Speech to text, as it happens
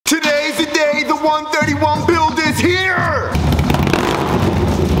131 build is here!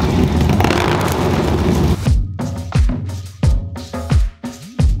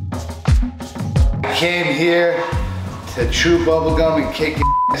 I came here to chew bubblegum and kick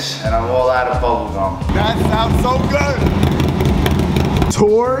ass, and I'm all out of bubblegum. That sounds so good!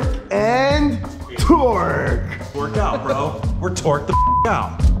 Torque and torque! Work out, bro. We're torqued the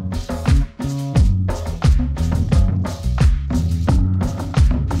out.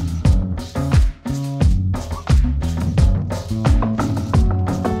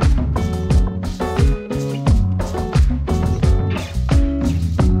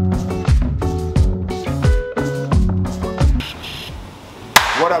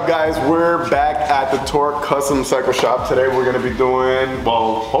 What up, guys? We're back at the Torque Custom Cycle Shop. Today we're going to be doing,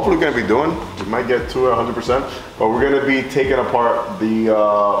 well, hopefully we're going to be doing, we might get to it 100%, but we're going to be taking apart the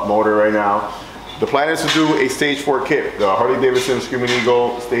motor right now. The plan is to do a stage 4 kit, the Harley Davidson Screaming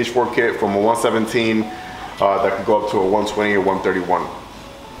Eagle stage 4 kit from a 117 that could go up to a 120 or 131.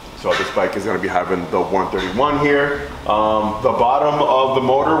 So this bike is going to be having the 131 here. The bottom of the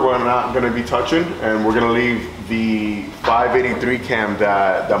motor we're not going to be touching, and we're going to leave the 583 cam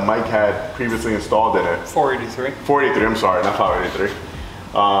that Mike had previously installed in it. 483. 483, I'm sorry, not 583.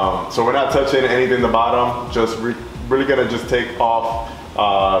 So we're not touching anything in the bottom, just really going to just take off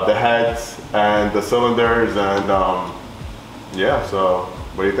the heads and the cylinders, and yeah, so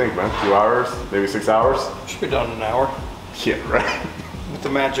what do you think, man? 2 hours, maybe 6 hours? Should be done in an hour. Yeah, right. With the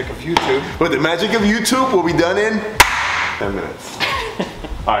magic of YouTube. With the magic of YouTube, we'll be done in 10 minutes.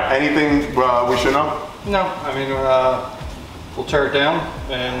 All right, anything we should know? No, I mean, we'll tear it down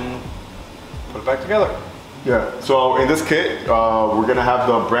and put it back together. Yeah, so in this kit, we're gonna have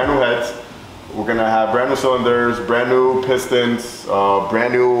the brand new heads, we're gonna have brand new cylinders, brand new pistons,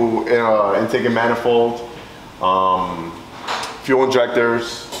 brand new intake and manifold, fuel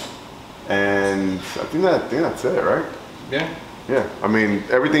injectors, and I think that's it, right? Yeah. Yeah, I mean,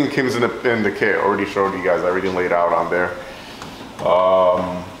 everything comes in the kit. I already showed you guys everything laid out on there.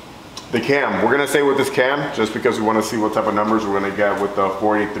 The cam, we're gonna stay with this cam just because we wanna see what type of numbers we're gonna get with the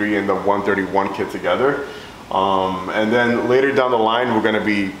 483 and the 131 kit together. And then later down the line, we're gonna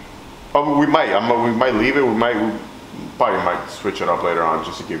be, we might leave it, we probably might switch it up later on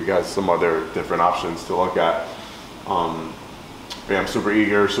just to give you guys some other different options to look at. Yeah, I'm super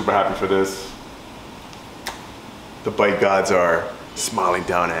eager, super happy for this. The bike gods are smiling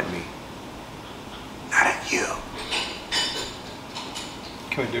down at me. Not at you.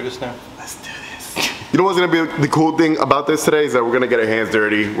 Can we do this now? Let's do this. You know what's gonna be the cool thing about this today is that we're gonna get our hands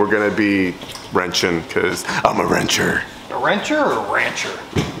dirty. We're gonna be wrenching, cause I'm a wrencher. A wrencher or a rancher?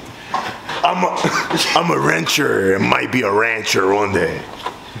 I'm a wrencher and might be a rancher one day.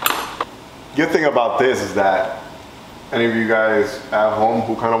 Good thing about this is that any of you guys at home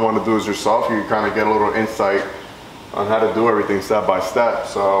who kind of want to do this yourself, you kind of get a little insight on how to do everything step by step.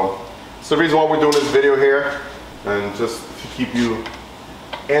 So it's the reason why we're doing this video here, and just to keep you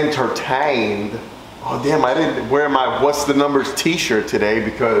entertained. Oh damn, I didn't wear my What's the Numbers t-shirt today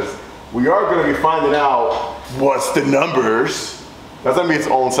because we are going to be finding out what's the numbers. That's going to be its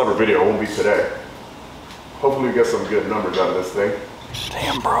own separate video, it won't be today. Hopefully we get some good numbers out of this thing.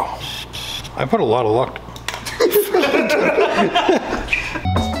 Damn, bro. I put a lot of luck.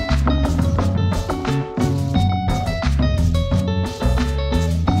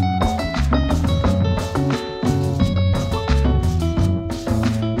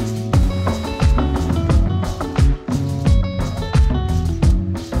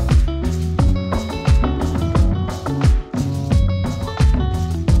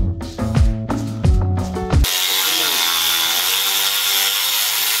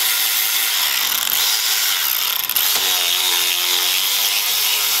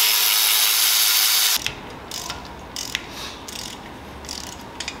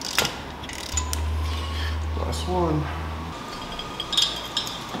 Last one.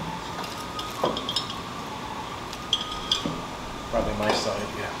 Probably my side,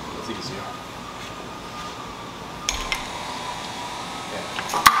 yeah. It's easier.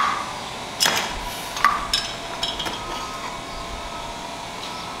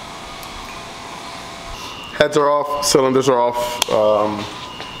 Heads are off, cylinders are off.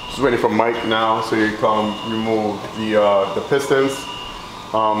 Just waiting for Mike now so you come remove the pistons.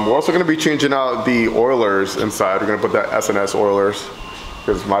 We're also going to be changing out the oilers inside. We're going to put that S&S oilers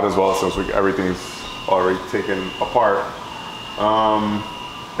because might as well since everything's already taken apart.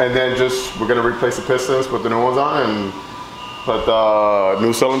 And then we're going to replace the pistons, put the new ones on, and put the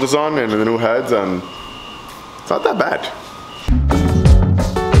new cylinders on and the new heads, and it's not that bad.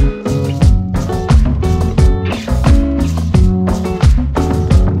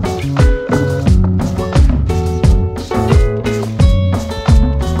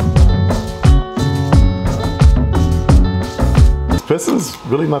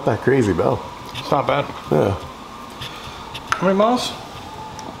 really not that crazy, Bell. It's not bad. Yeah. How many miles?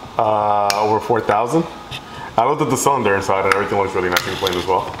 Over 4,000. I looked at the cylinder inside and everything looks really nice and clean as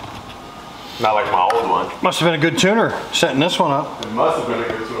well. Not like my old one. Must have been a good tuner setting this one up. It must have been a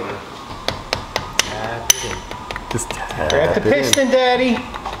good tuner. Just Grab the piston, Daddy.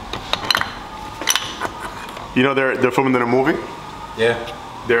 You know they're filming in a movie? Yeah.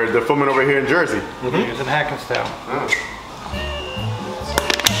 They're filming over here in Jersey. It's in Hackensack.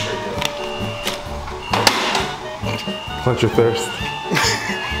 Quench your thirst.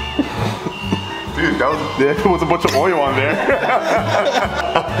 Dude, there was a bunch of oil on there.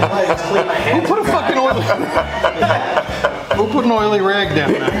 Who put a fucking oil? Who put an oily rag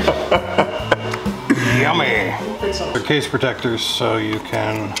down there? Yummy. They're case protectors, so you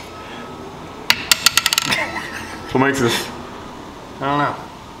can. What makes this? I don't know.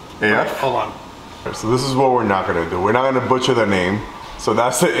 Yeah. Hold on. So this is what we're not gonna do. We're not gonna butcher the name. So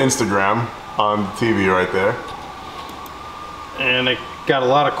that's the Instagram on TV right there. And they got a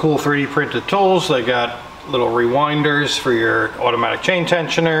lot of cool 3D printed tools. They got little rewinders for your automatic chain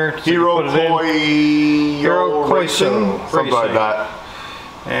tensioner. So Hero Racing. Something like that.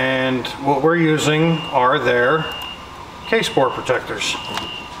 And what we're using are their case board protectors.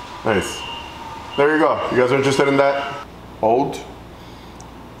 Nice. There you go. You guys are interested in that? Old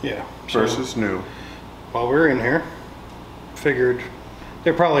Yeah. versus new. While we're in here, figured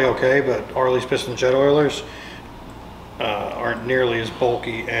they're probably okay, but Harley's piston jet oilers aren't nearly as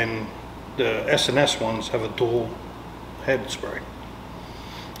bulky, and the S&S ones have a dual head spray.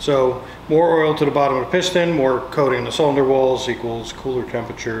 So more oil to the bottom of the piston, more coating in the cylinder walls equals cooler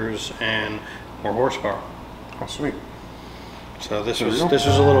temperatures and more horsepower. Oh, sweet. So this was a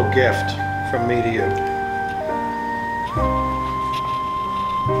little gift from me to you.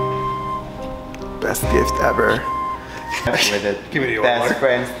 Best gift ever. With the Give me the best oiler.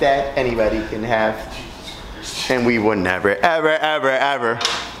 friends that anybody can have. And we would never, ever.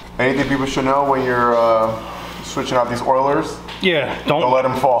 Anything people should know when you're switching out these oilers? Yeah, Don't let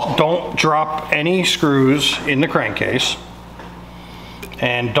them fall. Don't drop any screws in the crankcase,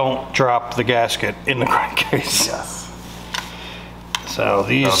 and don't drop the gasket in the crankcase. Yes. So That'll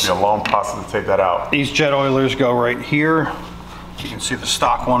these be a long process to take that out. jet oilers go right here. You can see the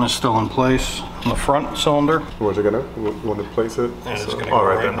stock one is still in place on the front cylinder. Where's it gonna? You want to place it? And it's So- gonna go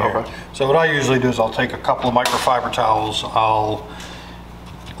right then. there. Okay. So what I usually do is I'll take a couple of microfiber towels, I'll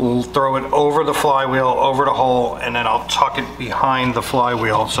throw it over the flywheel, over the hole, and then I'll tuck it behind the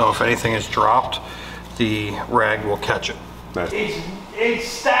flywheel, so if anything is dropped, the rag will catch it. Nice. It's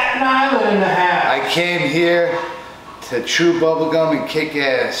Staten Island in the house. I came here to chew bubblegum and kick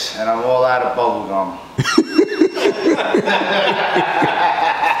ass, and I'm all out of bubblegum.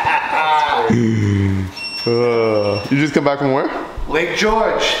 You just come back from where? Lake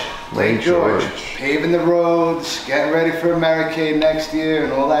George. Lake George. Paving the roads, getting ready for Americade next year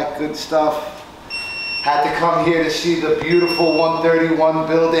and all that good stuff. Had to come here to see the beautiful 131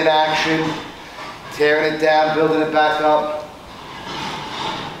 build in action. Tearing it down, building it back up.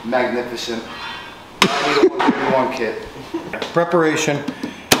 Magnificent. I need a 131 kit. Preparation,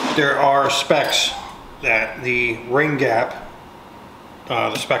 there are specs that the ring gap,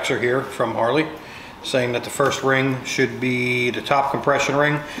 the specs are here from Harley, saying that the first ring should be, the top compression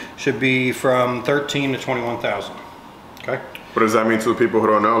ring should be from 13 to 21,000, okay? What does that mean to the people who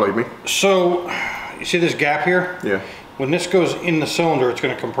don't know, like me? So, you see this gap here? Yeah. When this goes in the cylinder, it's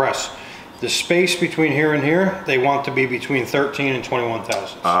gonna compress. The space between here and here, they want to be between 13 and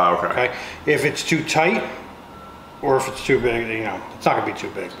 21,000. Ah, okay. Okay? If it's too tight, or if it's too big, you know, it's not gonna be too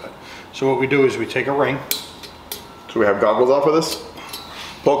big, but. So what we do is we take a ring. So we have goggles off of this?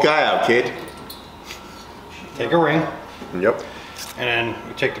 Poke eye out, kid. Take a ring, Yep. and then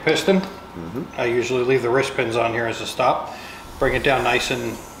we take the piston. I usually leave the wrist pins on here as a stop. Bring it down nice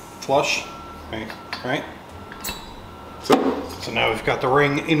and flush, right? So So now we've got the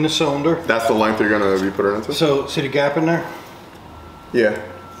ring in the cylinder. that's the length you're gonna be putting it into? So see the gap in there? Yeah.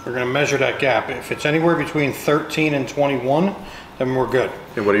 We're gonna measure that gap. If it's anywhere between 13 and 21, then we're good.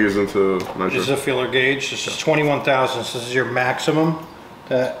 And what are you using to measure? This is a feeler gauge. This is 21,000. So this is your maximum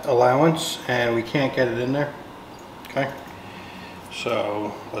allowance, and we can't get it in there. Okay.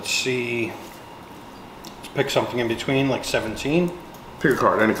 So let's see. Let's pick something in between, like 17. Pick a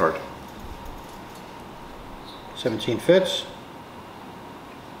card, any card. 17 fits.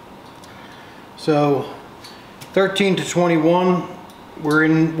 So 13 to 21, we're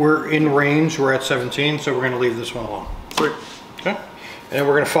in range. We're at 17, so we're going to leave this one alone. Sweet. Okay. And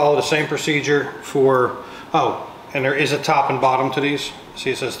we're going to follow the same procedure for. Oh, and there is a top and bottom to these.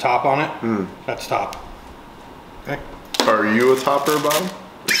 See, it says top on it. That's top. Okay. Are you a top or a bottom?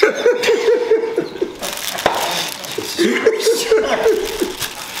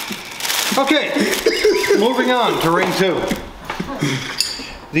 Okay, moving on to ring 2.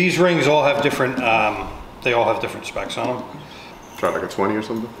 These rings all have different, they all have different specs on them. Try like a 20 or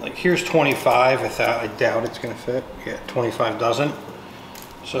something? Like here's 25, I doubt it's gonna fit. Yeah, 25 doesn't.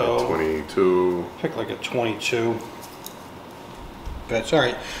 So 22. pick like a 22. That's all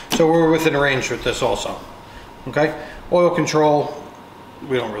right. So we're within range with this also. Okay, oil control,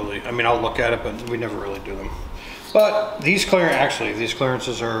 we don't really, I mean, I'll look at it, but we never really do them. But these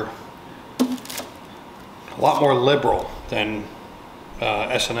clearances are a lot more liberal than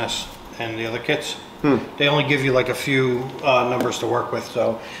S&S and the other kits. They only give you like a few numbers to work with.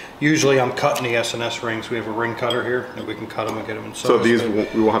 So usually I'm cutting the S&S rings. We have a ring cutter here and we can cut them and get them in. So these,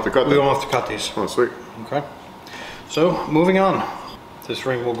 we won't have to cut them? We won't have to cut these. Oh, sweet. Okay. So moving on. This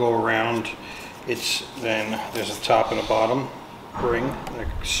ring will go around. Then there's a top and a bottom ring that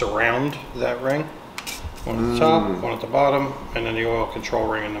surround that ring. One at the top, one at the bottom, and then the oil control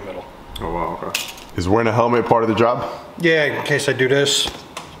ring in the middle. Oh wow, okay. Is wearing a helmet part of the job? Yeah, in case I do this,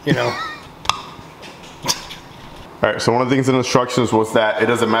 you know. All right, so one of the things in the instructions was that it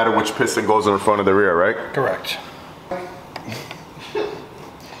doesn't matter which piston goes in the front of the rear, right? Correct.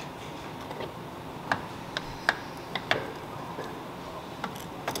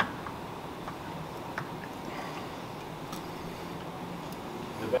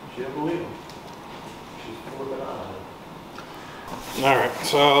 All right,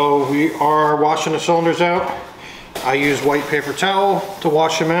 so we are washing the cylinders out. I use white paper towel to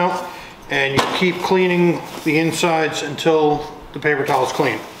wash them out, and you keep cleaning the insides until the paper towel is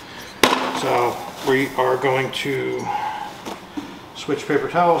clean. So we are going to switch paper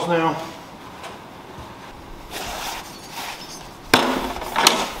towels now.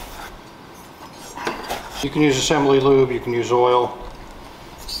 You can use assembly lube, you can use oil.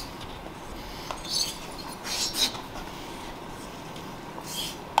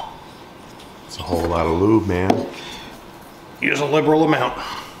 It's a whole lot of lube, man. Use a liberal amount.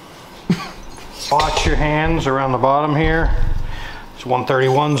 Watch your hands around the bottom here. These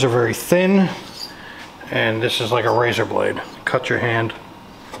 131s are very thin, and this is like a razor blade. Cut your hand.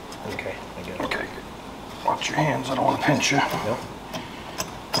 Okay, I get it. Okay. Watch your hands, I don't want to pinch you. Yep.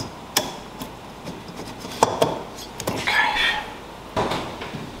 Okay.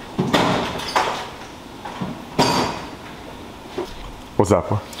 What's that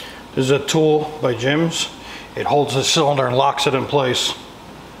for? This is a tool by Jim's. It holds the cylinder and locks it in place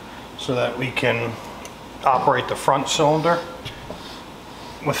so that we can operate the front cylinder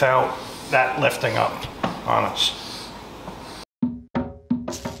without that lifting up on us.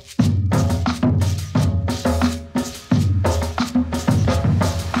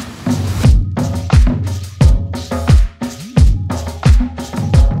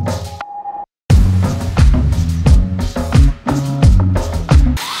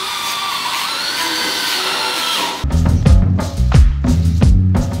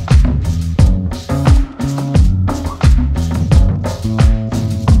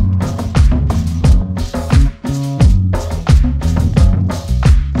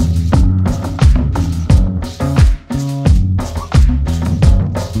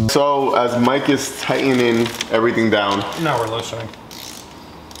 So as Mike is tightening everything down, Now we're loosening.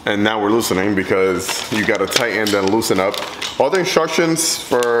 and now we're loosening because you gotta tighten then loosen up. All the instructions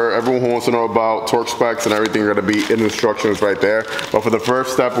for everyone who wants to know about torque specs and everything are gonna be in the instructions right there. But for the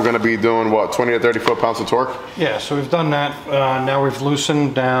first step, we're gonna be doing what, 20 to 30 foot-pounds of torque? Yeah, so we've done that. Now we've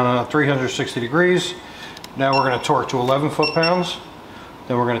loosened down 360 degrees. Now we're going to torque to 11 foot-pounds.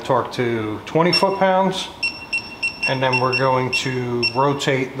 Then we're going to torque to 20 foot-pounds. And then we're going to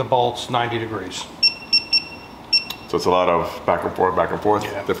rotate the bolts 90 degrees. So it's a lot of back and forth,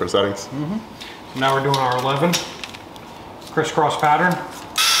 Yeah. different settings. Now we're doing our 11 crisscross pattern.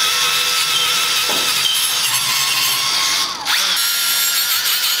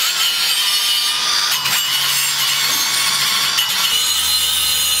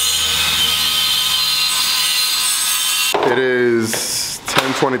 It is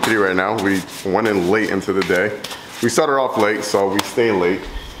 10:23 right now. We went in late into the day. We started off late, so we stayed late.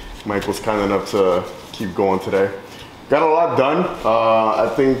 Mike was kind enough to keep going today. Got a lot done. I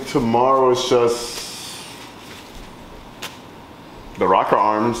think tomorrow is just the rocker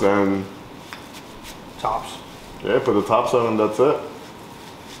arms and Tops. yeah, put the tops on and that's it.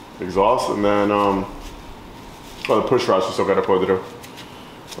 Exhaust and then the push rods we still gotta put it through.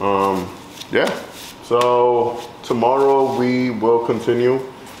 Yeah. So tomorrow we will continue.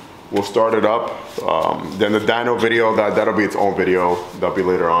 We'll start it up. Then the dyno video, that'll be its own video. That'll be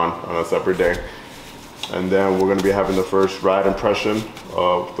later on a separate day. And then we're gonna be having the first ride impression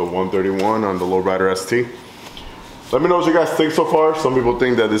of the 131 on the Lowrider ST. Let me know what you guys think so far. Some people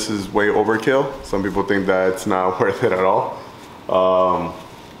think that this is way overkill. Some people think that it's not worth it at all. I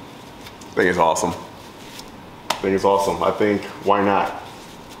think it's awesome. I think, why not?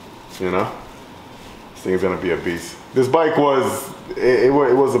 You know? This thing's gonna be a beast. This bike was, it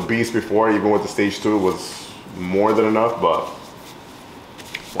was a beast before, even with the stage 2, it was more than enough, but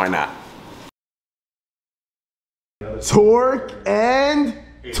why not? Torque and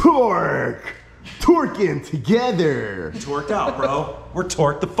torque. Torquing together. Torqued out, bro. We're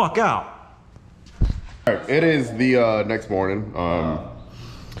torqued the fuck out. All right, it is the next morning,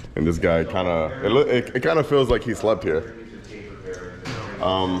 and this guy kind of, it kind of feels like he slept here.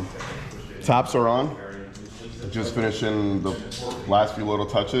 Tops are on. Just finishing the last few little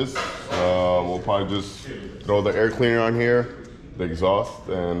touches. We'll probably just throw the air cleaner on here, the exhaust,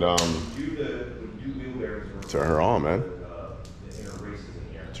 and turn her on, man.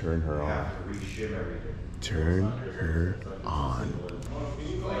 Turn her on. Turn her on.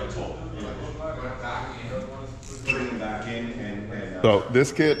 So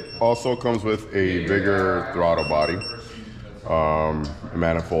this kit also comes with a bigger throttle body,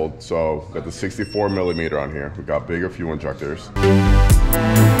 manifold. So got the 64 millimeter on here. We got bigger fuel injectors.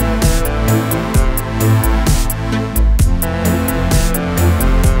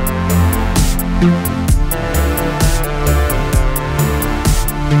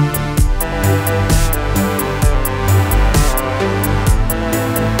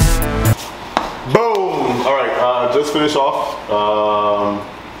 Just finished off.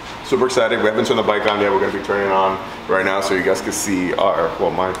 Super excited. We haven't turned the bike on yet. We're going to be turning it on right now so you guys can see our, well,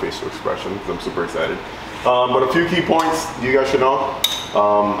 my facial expression because I'm super excited. But a few key points you guys should know.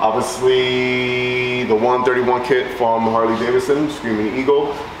 Obviously, the 131 kit from Harley Davidson Screaming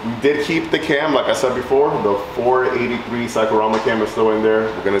Eagle. We did keep the cam, like I said before. The 483 Cyclorama cam is still in there.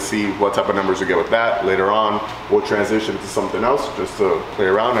 We're going to see what type of numbers we get with that. Later on, we'll transition to something else just to play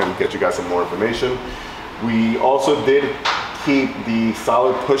around and get you guys some more information. We also did keep the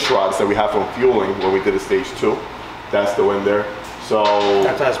solid push rods that we have from fueling when we did a stage 2. That's still in there. So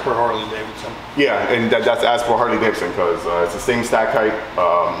That's as per Harley Davidson. yeah, and that's as for Harley Davidson because it's the same stack height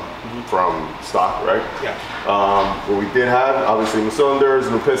from stock, right? Yeah. What we did have, obviously, new cylinders,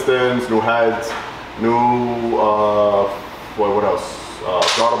 new pistons, new heads, new what else?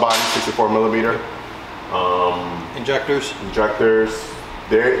 Throttle body, 64 millimeter. Injectors.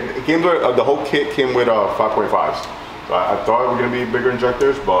 It came with, the whole kit came with 5.5s. So I thought we were gonna be bigger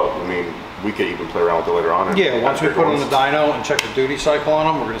injectors, but I mean, we could even play around with it later on. Yeah, once we put on the dyno and check the duty cycle on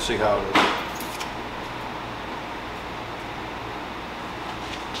them, we're gonna see how it is.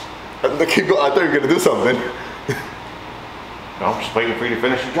 I thought you were gonna do something. No, I'm just waiting for you to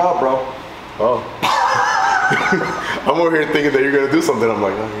finish your job, bro. Oh. I'm over here thinking that you're gonna do something. I'm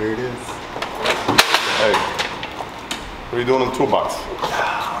like, oh, here it is. Hey, what are you doing on the toolbox?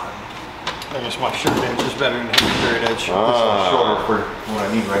 I guess my shirt edge is better than his shirt edge. Shorter for what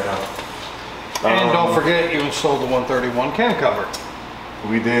I need right now. And don't forget, you installed the 131 cam cover.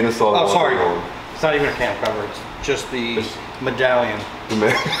 We did install the Oh, sorry. 131. It's not even a cam cover. It's just the medallion.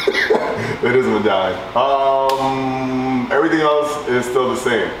 It is a medallion. Everything else is still the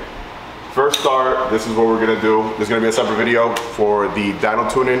same. First start, this is what we're gonna do. There's gonna be a separate video for the dyno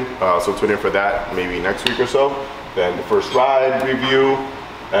tuning, so tune in for that maybe next week or so. Then the first ride review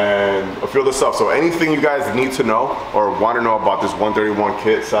and a few other stuff. So anything you guys need to know or want to know about this 131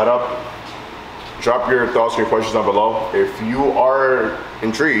 kit setup, drop your thoughts and your questions down below. If you are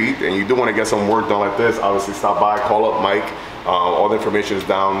intrigued and you do want to get some work done like this, obviously stop by, call up Mike. All the information is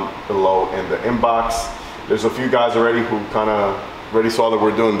down below in the inbox. There's a few guys already who kind of already saw that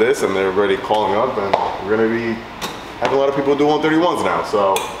we're doing this and they're already calling up, and we're gonna be having a lot of people do 131s now.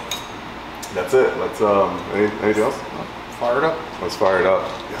 So that's it. Let's anything else? Fire it up. Let's fire it up.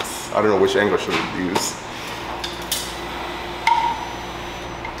 Yes. I don't know which angle should we use.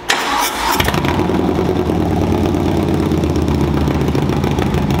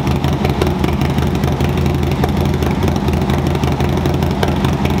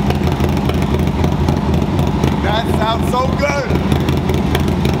 That sounds so good.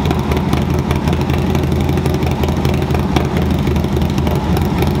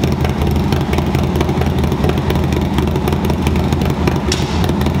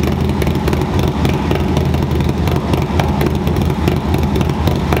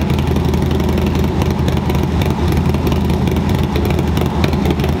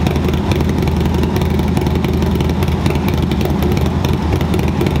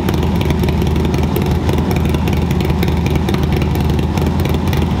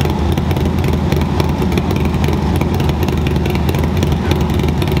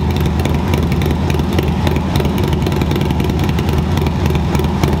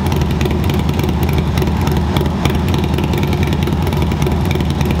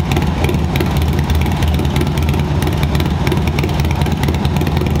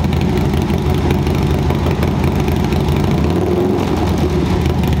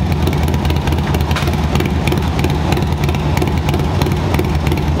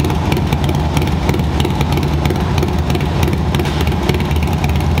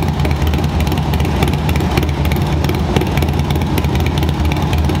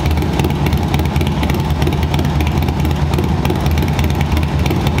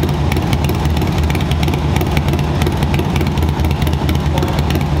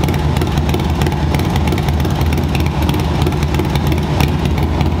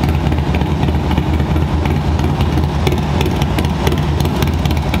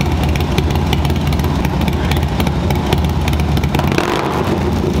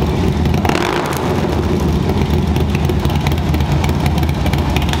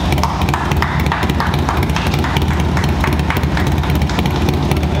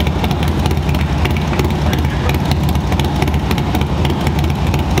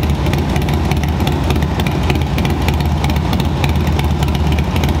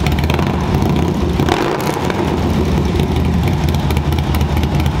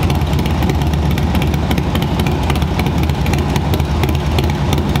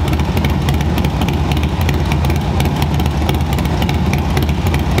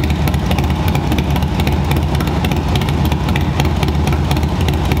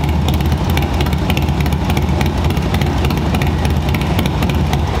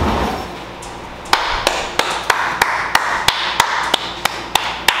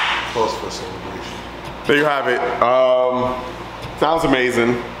 Close for celebration. There you have it. Sounds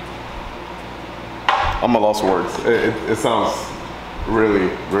amazing. I'm a lost for words. It sounds really,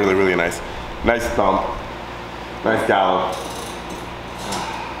 really, really nice. Nice thump. Nice gallop.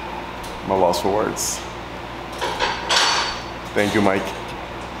 I'm a lost for words. Thank you, Mike.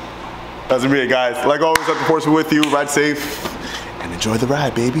 That's gonna be it, guys. Like always, let the force be with you. Ride safe and enjoy the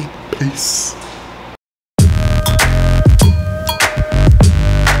ride, baby. Peace.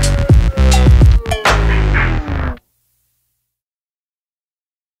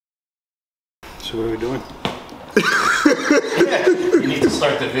 So what are we doing? You need to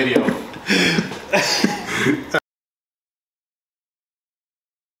start the video.